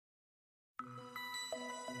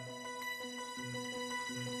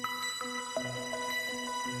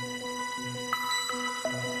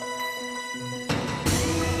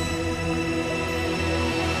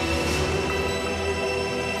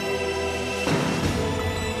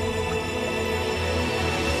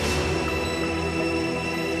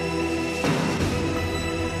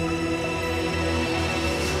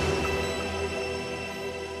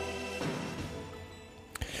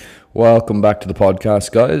Welcome back to the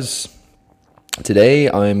podcast, guys. Today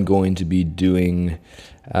I'm going to be doing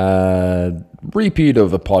a repeat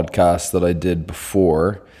of a podcast that I did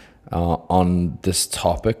before on this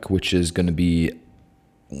topic, which is going to be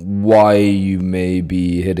why you may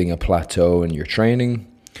be hitting a plateau in your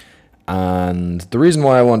training. And the reason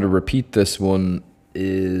why I want to repeat this one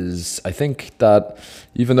is I think that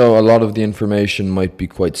even though a lot of the information might be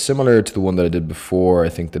quite similar to the one that I did before, I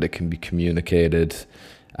think that it can be communicated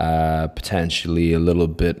potentially a little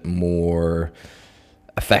bit more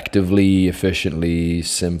effectively, efficiently,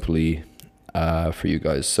 simply for you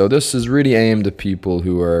guys. So this is really aimed at people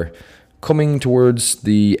who are coming towards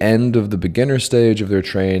the end of the beginner stage of their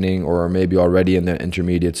training, or maybe already in the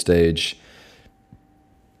intermediate stage,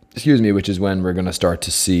 which is when we're going to start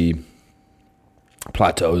to see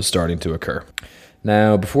plateaus starting to occur.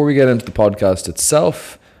 Now, before we get into the podcast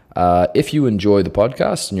itself, if you enjoy the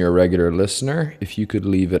podcast and you're a regular listener, if you could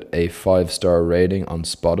leave it a 5-star rating on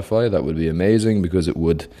Spotify, that would be amazing, because it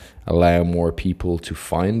would allow more people to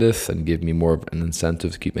find it and give me more of an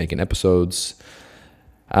incentive to keep making episodes.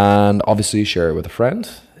 And obviously share it with a friend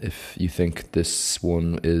if you think this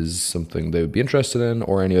one is something they would be interested in,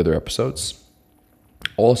 or any other episodes.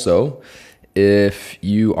 Also, if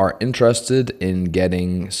you are interested in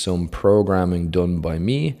getting some programming done by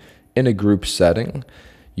me in a group setting,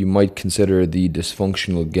 you might consider the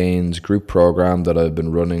Dysfunctional Gains group program that I've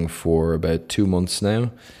been running for about 2 months now.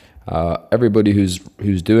 Everybody who's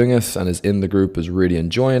doing it and is in the group is really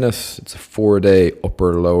enjoying it. It's a 4-day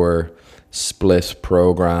upper-lower split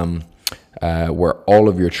program where all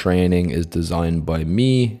of your training is designed by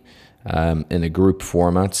me in a group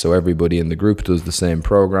format. So everybody in the group does the same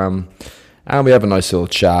program. And we have a nice little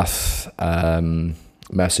chat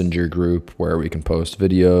messenger group where we can post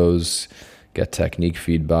videos, get technique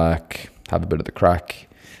feedback, have a bit of the crack.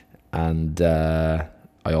 And I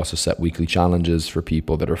also set weekly challenges for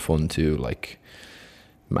people that are fun too, like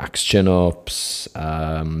max chin-ups.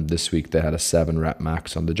 This week they had a 7-rep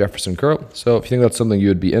max on the Jefferson curl. So if you think that's something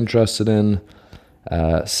you'd be interested in,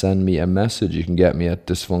 send me a message. You can get me at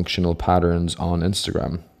Dysfunctional Patterns on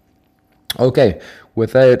Instagram. Okay,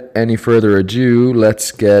 without any further ado,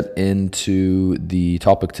 let's get into the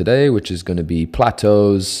topic today, which is going to be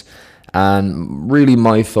plateaus, and really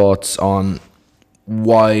my thoughts on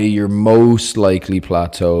why you're most likely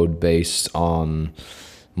plateaued based on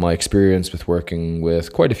my experience with working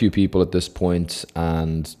with quite a few people at this point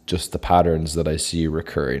and just the patterns that I see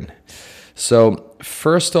recurring. So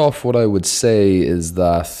first off, what I would say is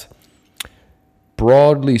that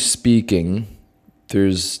broadly speaking,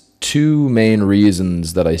 there's 2 main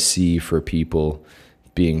reasons that I see for people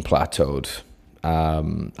being plateaued.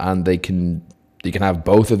 And they can have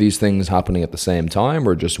both of these things happening at the same time,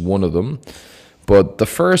 or just one of them. But the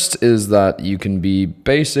first is that you can be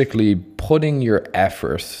basically putting your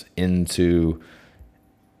effort into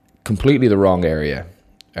completely the wrong area,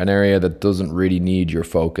 an area that doesn't really need your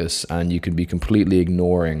focus, and you can be completely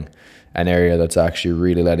ignoring an area that's actually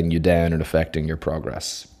really letting you down and affecting your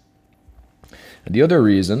progress. And the other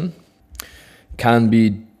reason can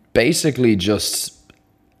be basically just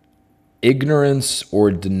ignorance or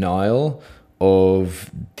denial of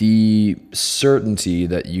the certainty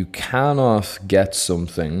that you cannot get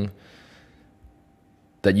something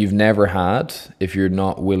that you've never had if you're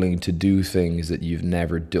not willing to do things that you've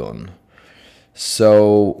never done.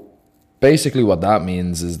 So basically what that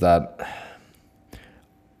means is that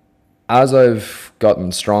as I've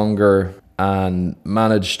gotten stronger and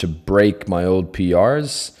managed to break my old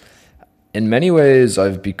PRs, in many ways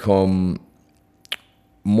I've become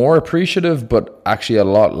more appreciative, but actually a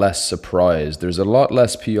lot less surprised. There's a lot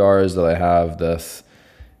less PRs that I have that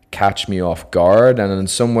catch me off guard, and in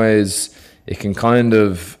some ways it can kind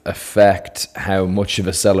of affect how much of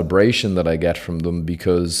a celebration that I get from them,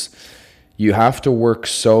 because you have to work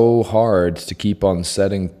so hard to keep on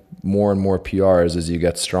setting more and more PRs as you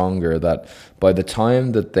get stronger, that by the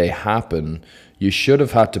time that they happen, you should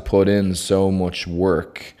have had to put in so much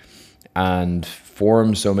work and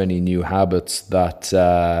form so many new habits that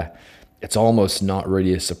it's almost not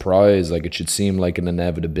really a surprise. Like, it should seem like an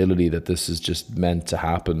inevitability that this is just meant to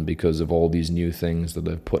happen because of all these new things that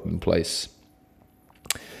I've put in place.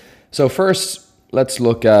 So first, let's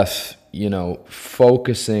look at,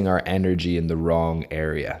 focusing our energy in the wrong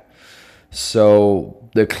area. So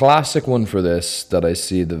the classic one for this that I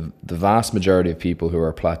see the vast majority of people who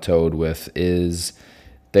are plateaued with is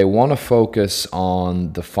they want to focus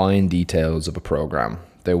on the fine details of a program.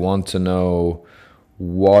 They want to know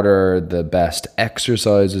what are the best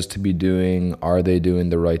exercises to be doing. Are they doing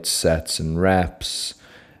the right sets and reps?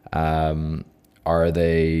 Are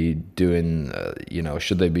they doing,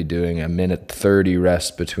 should they be doing a minute 30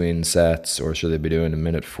 rest between sets, or should they be doing a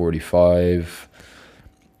minute 45?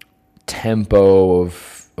 Tempo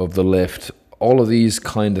of the lift, all of these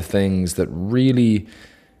kind of things that really,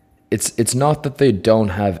 it's not that they don't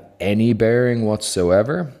have any bearing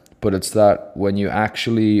whatsoever, but it's that when you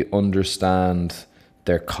actually understand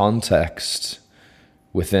their context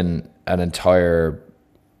within an entire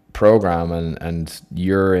program and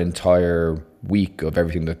your entire week of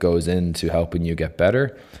everything that goes into helping you get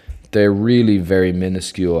better, they're really very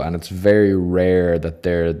minuscule, and it's very rare that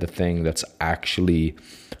they're the thing that's actually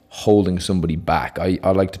holding somebody back. I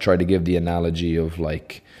like to try to give the analogy of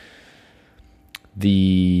like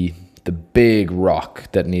the big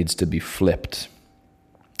rock that needs to be flipped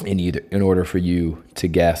in order for you to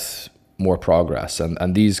get more progress,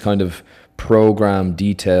 and these kind of program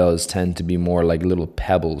details tend to be more like little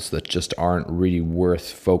pebbles that just aren't really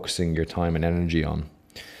worth focusing your time and energy on.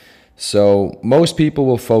 So most people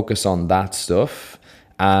will focus on that stuff,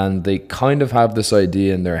 and they kind of have this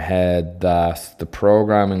idea in their head that the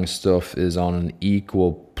programming stuff is on an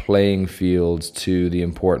equal playing field to the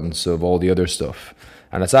importance of all the other stuff.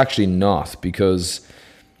 And it's actually not, because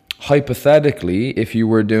hypothetically, if you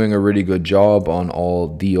were doing a really good job on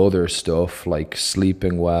all the other stuff, like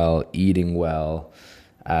sleeping well, eating well,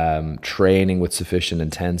 training with sufficient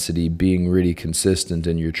intensity, being really consistent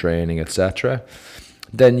in your training, etc.,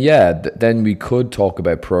 then then we could talk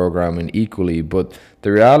about programming equally. But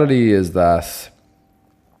the reality is that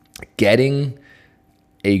getting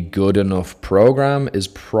a good enough program is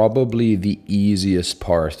probably the easiest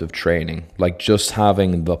part of training, like just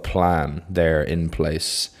having the plan there in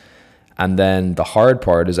place. And then the hard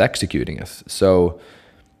part is executing it. So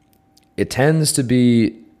it tends to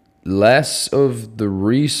be less of the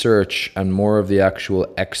research and more of the actual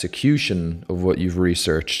execution of what you've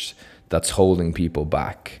researched that's holding people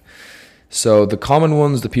back. So the common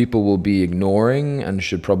ones that people will be ignoring and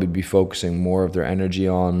should probably be focusing more of their energy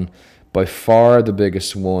on, by far the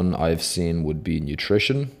biggest one I've seen would be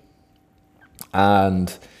nutrition.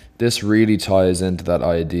 And this really ties into that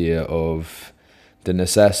idea of the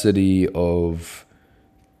necessity of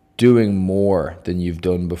doing more than you've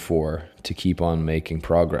done before to keep on making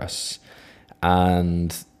progress.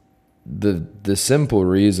 And the simple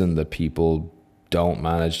reason that people don't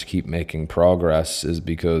manage to keep making progress is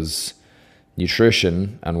because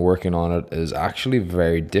nutrition and working on it is actually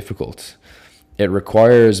very difficult. It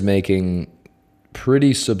requires making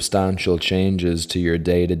pretty substantial changes to your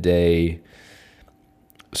day-to-day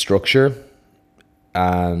structure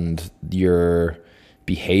and your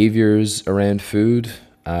behaviors around food.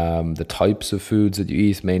 The types of foods that you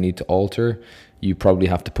eat may need to alter. You probably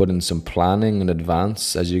have to put in some planning in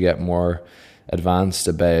advance as you get more advanced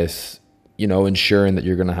about, ensuring that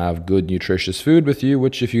you're going to have good nutritious food with you,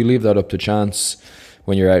 which if you leave that up to chance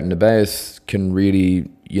when you're out and about can really,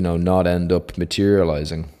 not end up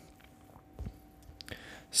materializing.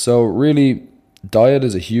 So really, diet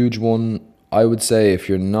is a huge one. I would say if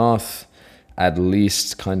you're not at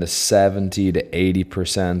least kind of 70 to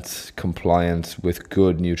 80% compliant with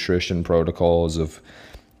good nutrition protocols of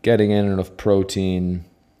getting in enough protein,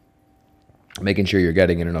 making sure you're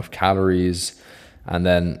getting in enough calories, and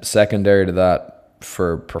then secondary to that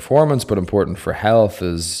for performance but important for health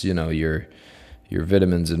is, your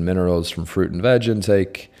vitamins and minerals from fruit and veg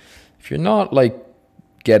intake. If you're not like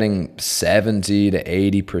getting 70 to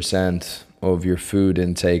 80% of your food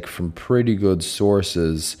intake from pretty good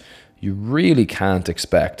sources, you really can't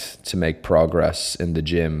expect to make progress in the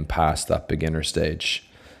gym past that beginner stage.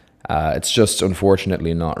 It's just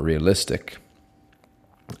unfortunately not realistic.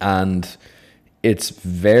 And it's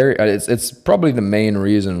probably the main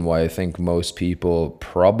reason why I think most people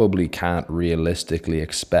probably can't realistically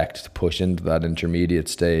expect to push into that intermediate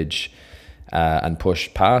stage and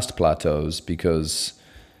push past plateaus, because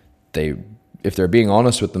if they're being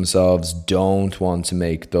honest with themselves, don't want to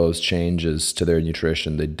make those changes to their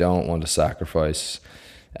nutrition. They don't want to sacrifice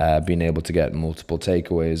being able to get multiple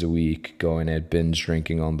takeaways a week, going out binge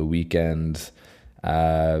drinking on the weekend,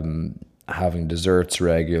 having desserts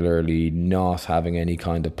regularly, not having any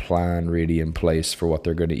kind of plan really in place for what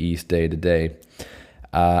they're going to eat day to day.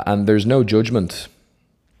 And there's no judgment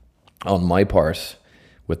on my part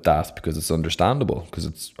with that, because it's understandable, because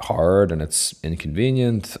it's hard and it's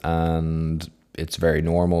inconvenient, and it's very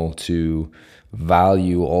normal to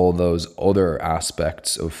value all those other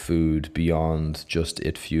aspects of food beyond just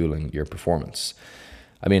it fueling your performance.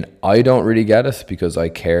 I mean, I don't really get it, because I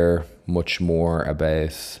care much more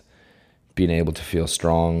about being able to feel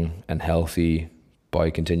strong and healthy by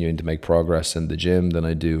continuing to make progress in the gym than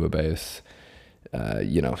I do about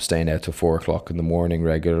staying out till 4 o'clock in the morning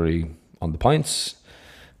regularly on the pints.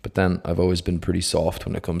 But then I've always been pretty soft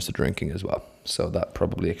when it comes to drinking as well. So that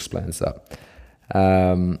probably explains that.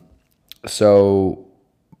 So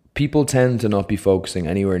people tend to not be focusing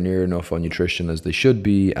anywhere near enough on nutrition as they should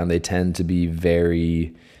be, and they tend to be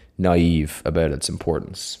very naive about its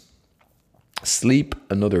importance. Sleep,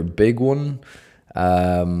 another big one.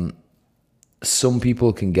 Some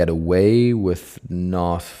people can get away with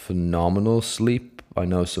not phenomenal sleep. I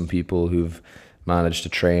know some people who've managed to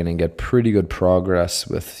train and get pretty good progress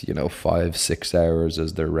with 5-6 hours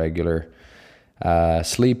as their regular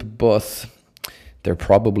sleep, but they're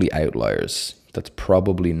probably outliers. That's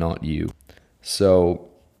probably not you. So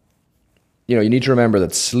you need to remember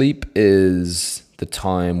that sleep is the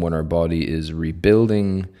time when our body is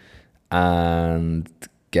rebuilding and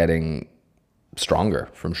getting stronger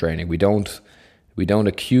from training. We don't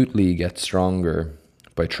acutely get stronger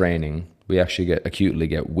by training. We actually acutely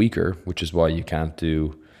get weaker, which is why you can't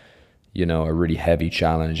do, a really heavy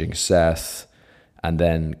challenging set and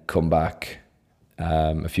then come back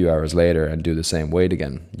a few hours later and do the same weight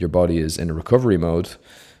again. Your body is in a recovery mode,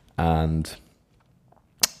 and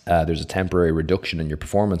there's a temporary reduction in your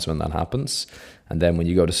performance when that happens. And then when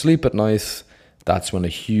you go to sleep at night, that's when a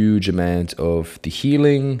huge amount of the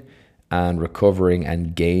healing and recovering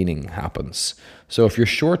and gaining happens. So if you're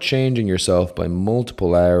shortchanging yourself by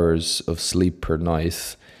multiple hours of sleep per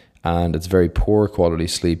night, and it's very poor quality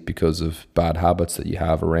sleep because of bad habits that you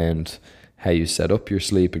have around how you set up your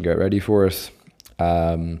sleep and get ready for it,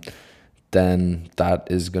 then that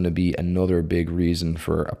is going to be another big reason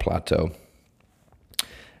for a plateau.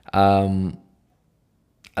 And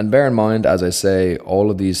bear in mind, as I say,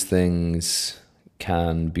 all of these things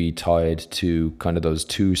can be tied to kind of those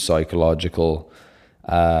two psychological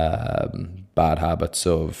bad habits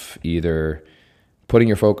of either putting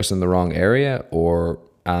your focus in the wrong area or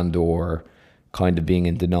kind of being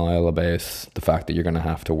in denial about the fact that you're going to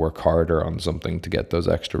have to work harder on something to get those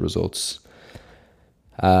extra results.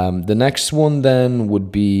 The next one then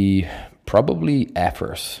would be probably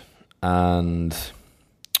effort. And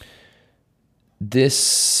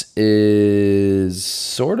this is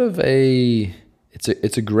sort of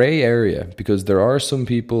it's a gray area, because there are some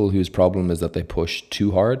people whose problem is that they push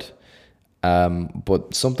too hard.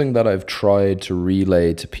 But something that I've tried to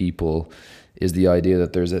relay to people is the idea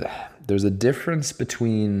that there's a difference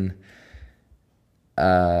between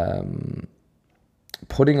putting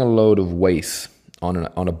a load of weight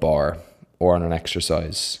on a bar or on an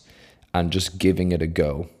exercise and just giving it a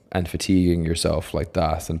go and fatiguing yourself like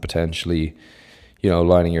that, and potentially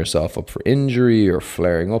lining yourself up for injury or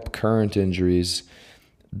flaring up current injuries.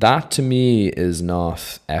 That to me is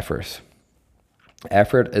not effort.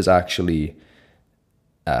 Effort is actually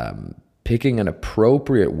picking an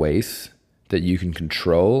appropriate weight that you can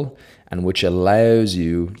control and which allows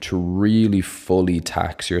you to really fully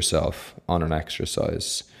tax yourself on an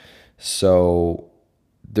exercise. So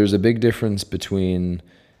there's a big difference between,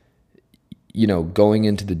 going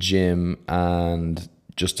into the gym and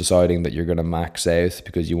just deciding that you're going to max out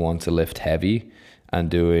because you want to lift heavy and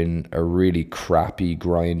doing a really crappy,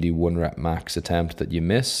 grindy 1-rep max attempt that you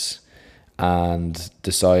miss, and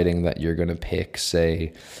deciding that you're going to pick,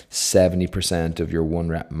 say, 70% of your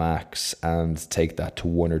 1-rep max and take that to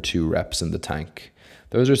 1 or 2 reps in the tank.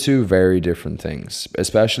 Those are two very different things,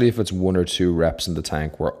 especially if it's 1 or 2 reps in the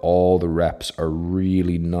tank where all the reps are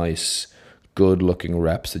really nice, good-looking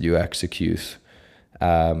reps that you execute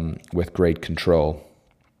with great control.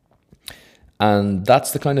 And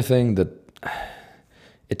that's the kind of thing that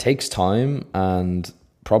it takes time, and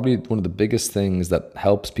probably one of the biggest things that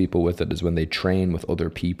helps people with it is when they train with other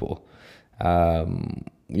people.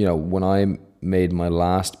 When I made my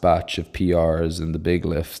last batch of PRs in the big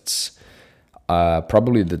lifts,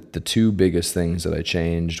 probably the two biggest things that I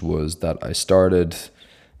changed was that I started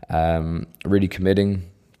really committing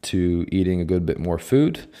to eating a good bit more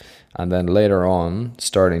food, and then later on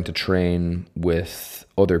starting to train with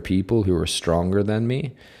other people who were stronger than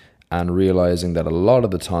me, and realizing that a lot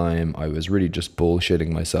of the time I was really just bullshitting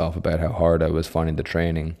myself about how hard I was finding the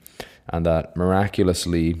training, and that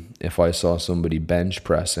miraculously, if I saw somebody bench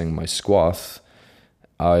pressing my squat,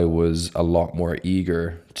 I was a lot more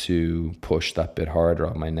eager to push that bit harder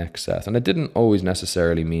on my next set. And it didn't always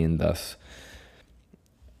necessarily mean that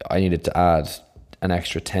I needed to add an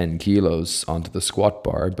extra 10 kilos onto the squat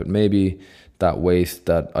bar, but maybe that weight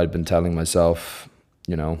that I'd been telling myself,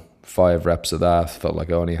 5 reps of that, felt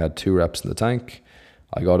like I only had 2 reps in the tank.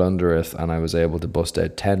 I got under it and I was able to bust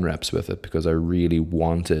out 10 reps with it because I really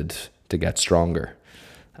wanted to get stronger.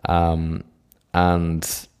 And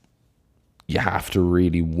you have to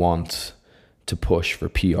really want to push for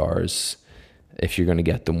PRs if you're going to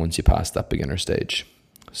get them once you pass that beginner stage.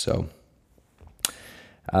 So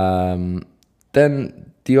then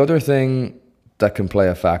the other thing that can play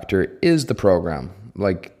a factor is the program.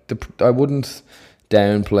 Like I wouldn't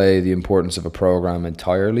downplay the importance of a program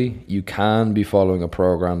entirely. You can be following a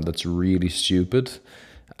program that's really stupid.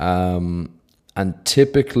 And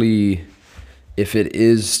typically, if it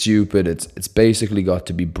is stupid, it's basically got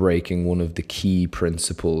to be breaking one of the key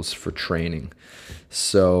principles for training.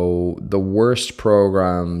 So the worst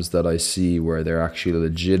programs that I see where they're actually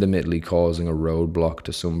legitimately causing a roadblock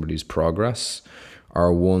to somebody's progress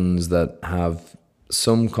are ones that have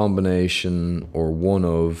some combination or one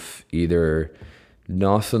of either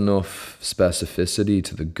not enough specificity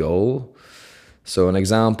to the goal. So an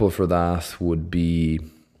example for that would be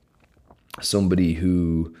somebody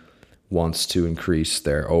who wants to increase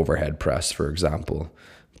their overhead press, for example,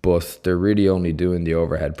 but they're really only doing the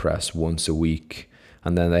overhead press once a week.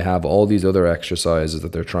 And then they have all these other exercises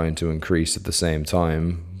that they're trying to increase at the same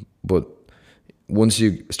time. But once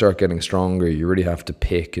you start getting stronger, you really have to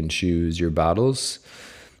pick and choose your battles.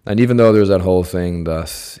 And even though there's that whole thing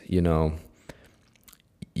that,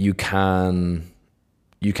 you can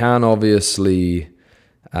obviously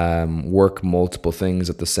work multiple things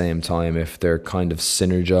at the same time if they're kind of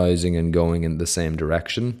synergizing and going in the same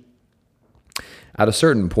direction. At a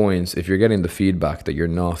certain point, if you're getting the feedback that you're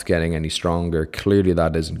not getting any stronger, clearly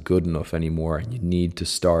that isn't good enough anymore, and you need to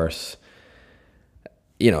start,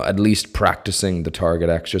 at least practicing the target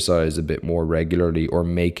exercise a bit more regularly, or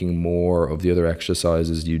making more of the other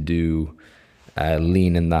exercises you do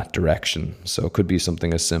lean in that direction. So it could be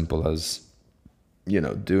something as simple as,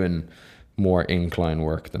 doing more incline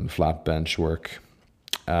work than flat bench work,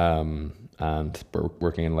 and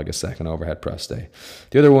working in like a second overhead press day.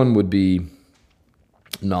 The other one would be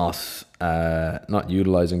not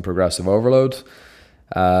utilizing progressive overload.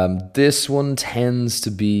 This one tends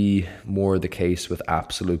to be more the case with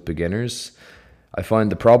absolute beginners. I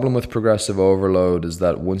find the problem with progressive overload is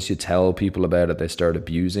that once you tell people about it, they start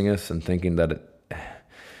abusing it and thinking that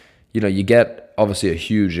you get obviously a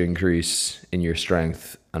huge increase in your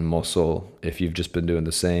strength and muscle if you've just been doing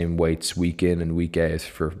the same weights week in and week out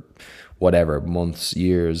for whatever, months,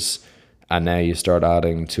 years, and now you start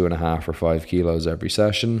adding 2.5 or 5 kilos every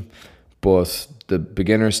session. But the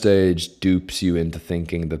beginner stage dupes you into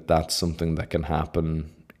thinking that that's something that can happen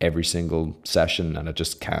every single session, and it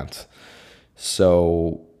just can't.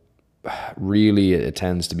 So really it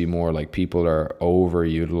tends to be more like people are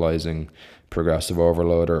over-utilizing progressive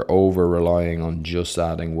overload or over-relying on just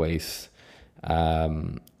adding weight,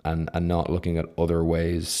 and not looking at other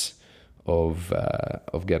ways of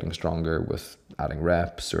getting stronger with adding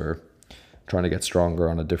reps or trying to get stronger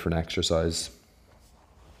on a different exercise.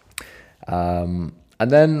 And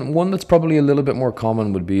then one that's probably a little bit more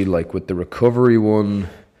common would be like with the recovery one.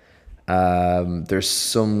 There's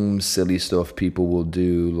some silly stuff people will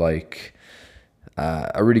do, like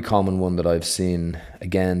a really common one that I've seen,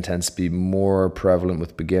 again, tends to be more prevalent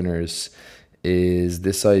with beginners, is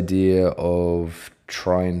this idea of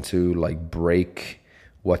trying to like break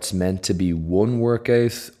what's meant to be one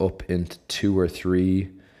workout up into 2 or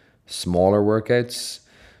 3 smaller workouts.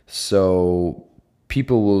 So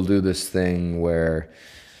people will do this thing where,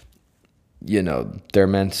 they're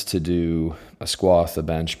meant to do a squat, a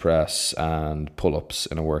bench press, and pull-ups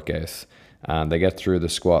in a workout. And they get through the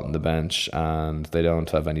squat and the bench, and they don't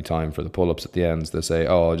have any time for the pull-ups at the ends. They say,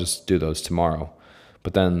 I'll just do those tomorrow.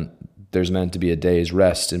 But then there's meant to be a day's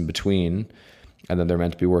rest in between, and then they're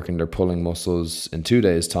meant to be working their pulling muscles in 2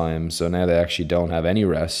 days' time. So now they actually don't have any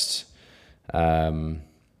rest.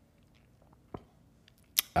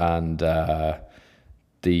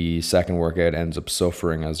 The second workout ends up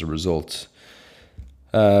suffering as a result.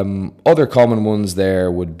 Other common ones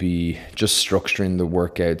there would be just structuring the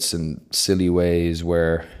workouts in silly ways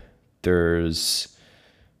where there's,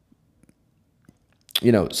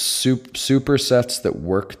 supersets that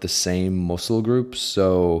work the same muscle groups.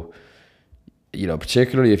 So,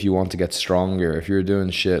 particularly if you want to get stronger, if you're doing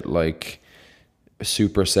shit like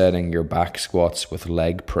supersetting your back squats with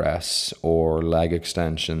leg press or leg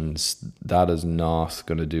extensions, that is not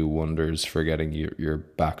going to do wonders for getting your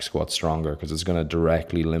back squat stronger, because it's going to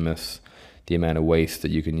directly limit the amount of weight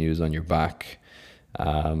that you can use on your back.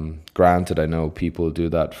 Granted, I know people do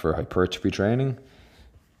that for hypertrophy training,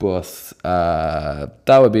 but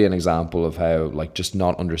that would be an example of how like just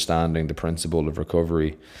not understanding the principle of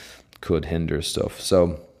recovery could hinder stuff.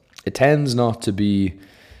 So it tends not to be,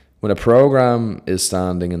 when a program is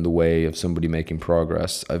standing in the way of somebody making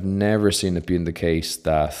progress, I've never seen it being the case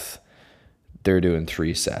that they're doing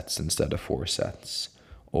 3 sets instead of 4 sets,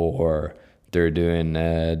 or they're doing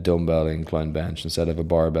a dumbbell incline bench instead of a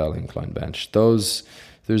barbell incline bench.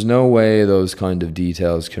 There's no way those kind of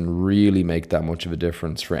details can really make that much of a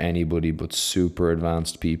difference for anybody but super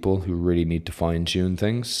advanced people who really need to fine tune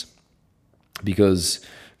things, because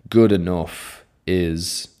good enough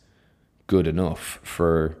is good enough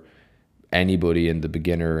for anybody in the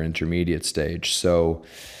beginner or intermediate stage. So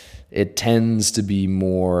it tends to be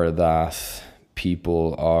more that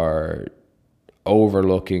people are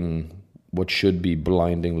overlooking what should be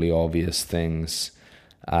blindingly obvious things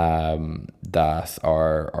that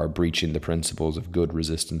are breaching the principles of good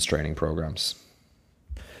resistance training programs.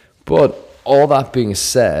 But all that being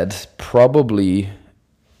said, probably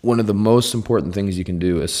one of the most important things you can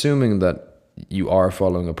do, assuming that you are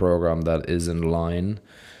following a program that is in line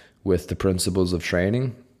with the principles of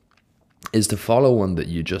training, is to follow one that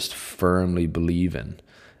you just firmly believe in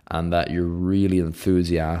and that you're really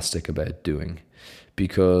enthusiastic about doing.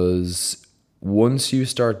 Because once you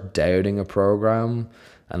start doubting a program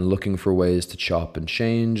and looking for ways to chop and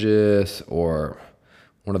change it, or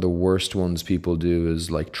one of the worst ones people do is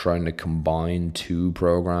like trying to combine two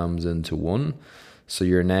programs into one. So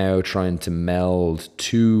you're now trying to meld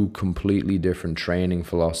two completely different training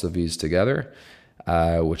philosophies together,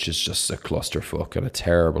 which is just a clusterfuck and a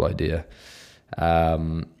terrible idea.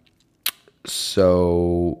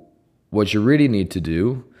 So what you really need to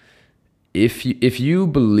do, if you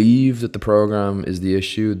believe that the program is the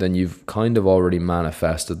issue, then you've kind of already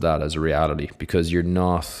manifested that as a reality, because you're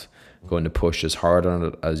not going to push as hard on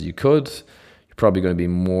it as you could. You're probably going to be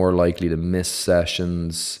more likely to miss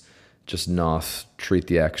sessions, just not treat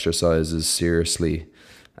the exercises seriously.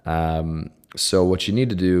 So what you need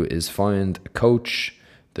to do is find a coach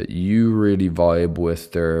that you really vibe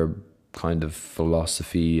with their kind of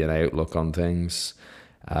philosophy and outlook on things.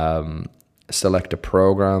 Select a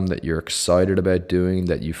program that you're excited about doing,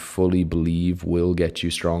 that you fully believe will get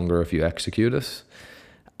you stronger if you execute it.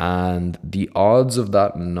 And the odds of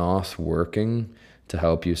that not working to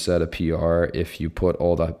help you set a PR, if you put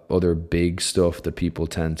all that other big stuff that people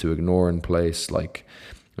tend to ignore in place, like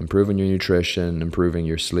improving your nutrition, improving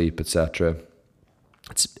your sleep, etc.,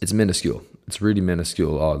 it's minuscule. It's really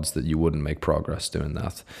minuscule odds that you wouldn't make progress doing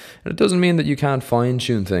that. And it doesn't mean that you can't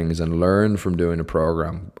fine-tune things and learn from doing a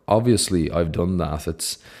program. Obviously, I've done that.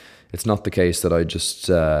 It's not the case that I just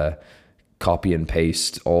copy and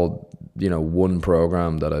paste all, one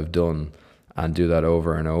program that I've done and do that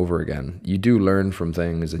over and over again. You do learn from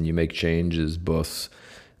things and you make changes, but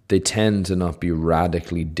they tend to not be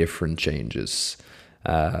radically different changes.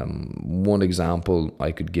 One example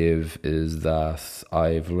I could give is that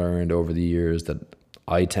I've learned over the years that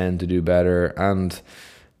I tend to do better, and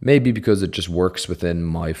maybe because it just works within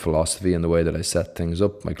my philosophy and the way that I set things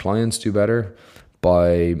up, my clients do better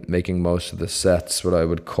by making most of the sets what I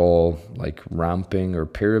would call like ramping or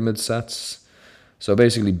pyramid sets. So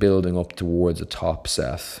basically building up towards a top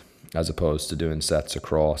set as opposed to doing sets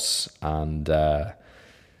across, and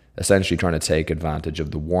essentially trying to take advantage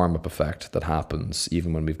of the warm-up effect that happens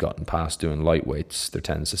even when we've gotten past doing light weights. There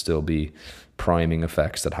tends to still be priming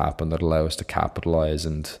effects that happen that allow us to capitalize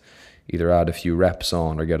and either add a few reps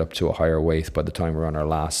on or get up to a higher weight by the time we're on our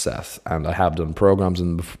last set. And I have done programs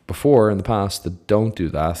before in the past that don't do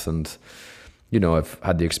that, and I've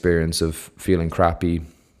had the experience of feeling crappy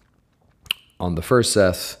on the first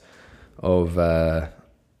set of a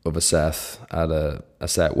set at a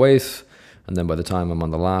set weight. And then by the time I'm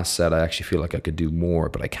on the last set, I actually feel like I could do more,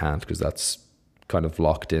 but I can't, because that's kind of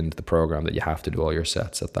locked into the program that you have to do all your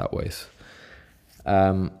sets at that weight.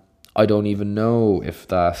 I don't even know if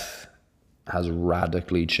that has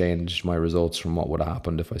radically changed my results from what would have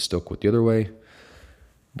happened if I stuck with the other way.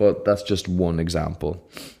 But that's just one example.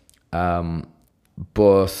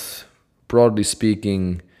 But broadly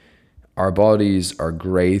speaking, our bodies are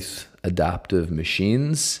great adaptive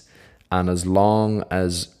machines. And as long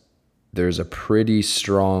as there's a pretty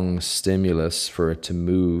strong stimulus for it to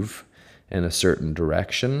move in a certain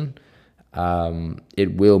direction,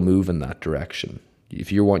 it will move in that direction.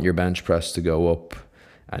 If you want your bench press to go up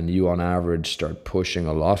and you on average start pushing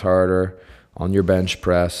a lot harder on your bench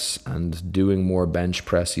press and doing more bench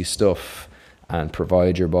pressy stuff and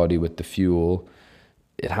provide your body with the fuel,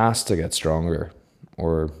 it has to get stronger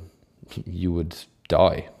or you would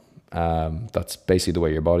die. That's basically the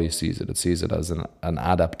way your body sees it. It sees it as an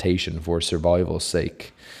adaptation for survival's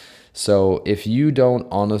sake. So if you don't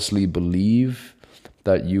honestly believe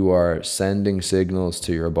that you are sending signals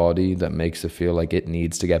to your body that makes it feel like it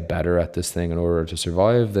needs to get better at this thing in order to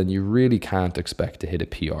survive, then you really can't expect to hit a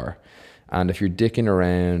PR. And if you're dicking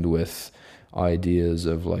around with ideas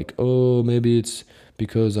of like, oh, maybe it's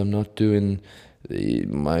because I'm not doing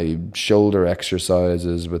my shoulder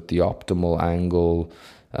exercises with the optimal angle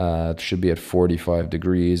should be at 45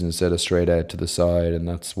 degrees instead of straight out to the side, and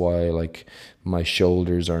that's why like my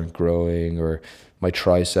shoulders aren't growing or my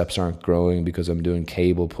triceps aren't growing, because I'm doing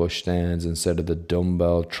cable push stands instead of the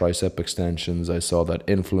dumbbell tricep extensions I saw that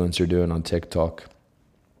influencer doing on TikTok.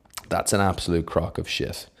 That's an absolute crock of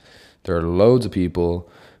shit. There are loads of people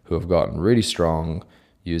who have gotten really strong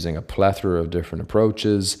using a plethora of different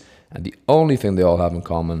approaches, and the only thing they all have in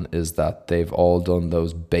common is that they've all done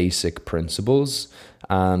those basic principles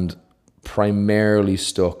and primarily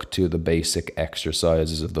stuck to the basic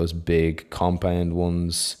exercises of those big compound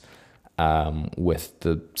ones, with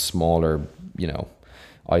the smaller,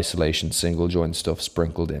 isolation single joint stuff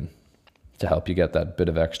sprinkled in to help you get that bit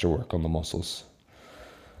of extra work on the muscles.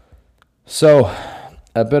 So,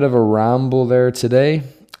 a bit of a ramble there today.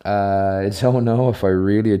 I don't know if I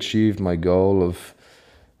really achieved my goal of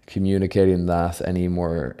communicating that any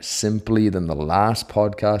more simply than the last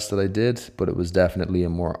podcast that I did, but it was definitely a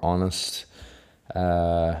more honest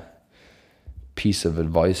piece of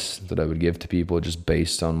advice that I would give to people just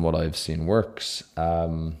based on what I've seen works.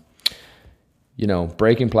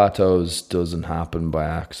 Breaking plateaus doesn't happen by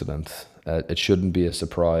accident. It shouldn't be a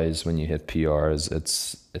surprise when you hit PRs.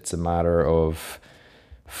 It's a matter of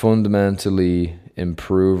fundamentally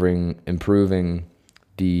improving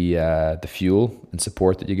the fuel and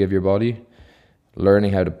support that you give your body,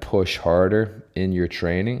 learning how to push harder in your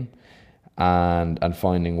training, and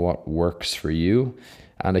finding what works for you.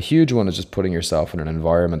 And a huge one is just putting yourself in an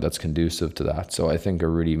environment that's conducive to that. So I think a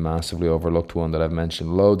really massively overlooked one that I've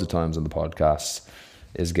mentioned loads of times on the podcast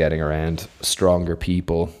is getting around stronger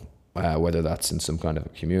people, whether that's in some kind of a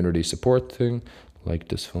community support thing, like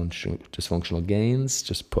dysfunctional gains,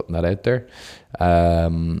 just putting that out there.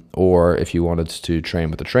 Or if you wanted to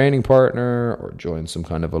train with a training partner or join some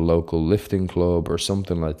kind of a local lifting club or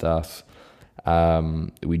something like that.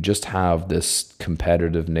 We just have this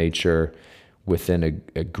competitive nature within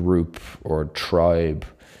a group or tribe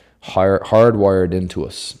hardwired into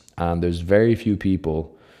us. And there's very few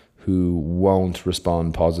people who won't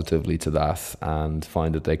respond positively to that and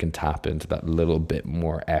find that they can tap into that little bit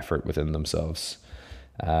more effort within themselves.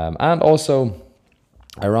 And also,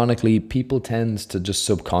 ironically, people tend to just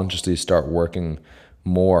subconsciously start working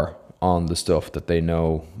more on the stuff that they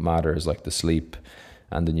know matters, like the sleep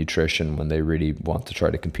and the nutrition, when they really want to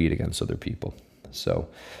try to compete against other people. So,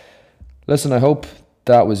 listen, I hope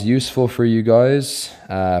that was useful for you guys,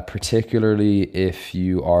 particularly if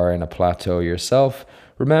you are in a plateau yourself.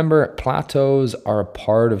 Remember, plateaus are a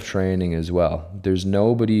part of training as well. There's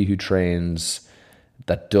nobody who trains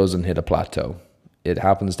that doesn't hit a plateau. It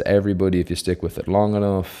happens to everybody if you stick with it long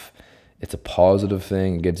enough. It's a positive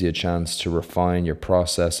thing. It gives you a chance to refine your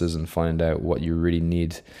processes and find out what you really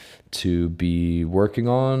need to be working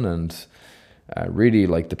on. And really,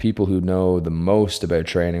 like, the people who know the most about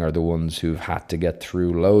training are the ones who've had to get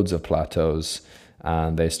through loads of plateaus,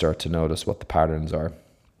 and they start to notice what the patterns are.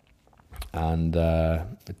 And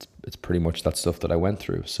it's pretty much that stuff that I went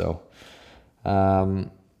through. So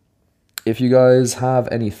if you guys have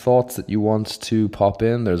any thoughts that you want to pop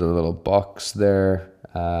in, there's a little box there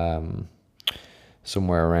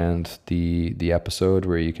somewhere around the episode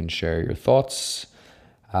where you can share your thoughts.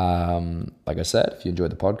 Like I said, if you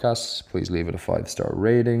enjoyed the podcast, please leave it a 5-star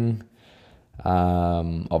rating.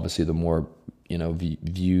 Obviously, the more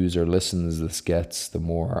views or listens this gets, the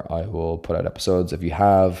more I will put out episodes. If you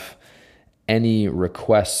have any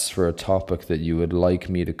requests for a topic that you would like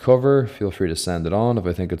me to cover, feel free to send it on. If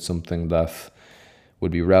I think it's something that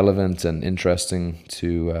would be relevant and interesting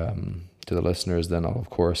to the listeners, then I'll of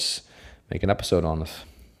course make an episode on it.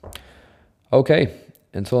 Okay,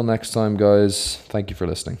 until next time, guys, thank you for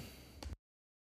listening.